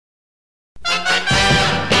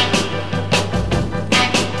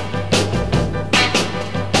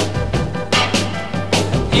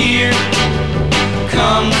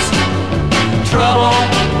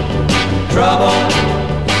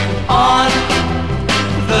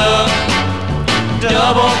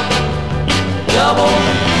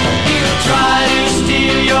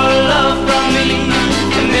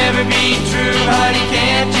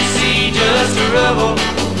rebel,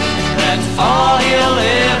 that's all he'll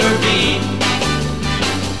ever be.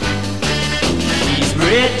 He's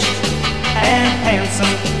rich and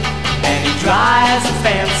handsome, and he drives a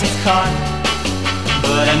fancy car,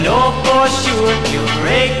 but I know for sure he'll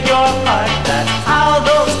break your heart. That's how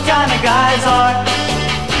those kind of guys are.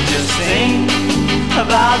 Just think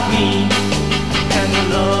about me and the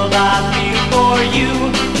love I feel for you.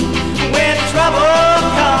 When trouble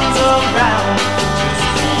comes around, just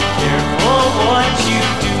be careful what you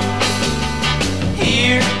do.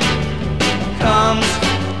 Here comes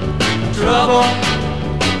trouble,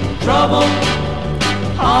 trouble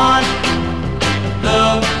on the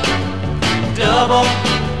double,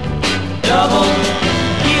 double.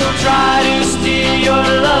 He'll try to steal your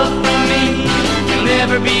love from me. He'll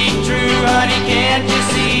never be true, honey, can't you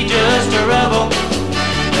see? Just a rebel,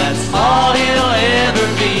 that's all he'll ever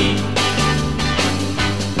be.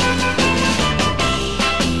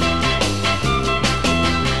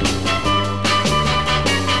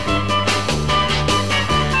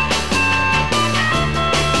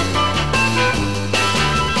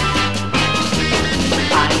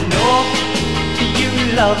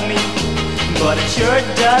 Love me, but it sure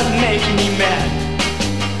does make me mad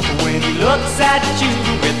when he looks at you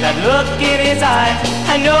with that look in his eyes.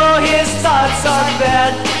 I know his thoughts are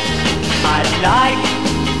bad. I'd like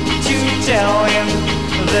to tell him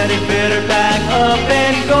that he better back up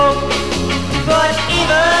and go, but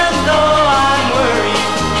even though I'm worried,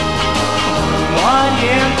 I want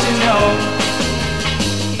him to know.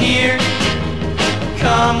 Here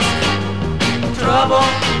comes trouble,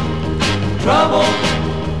 trouble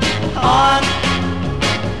on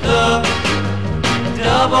the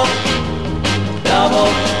double, double.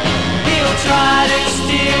 He'll try to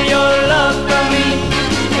steal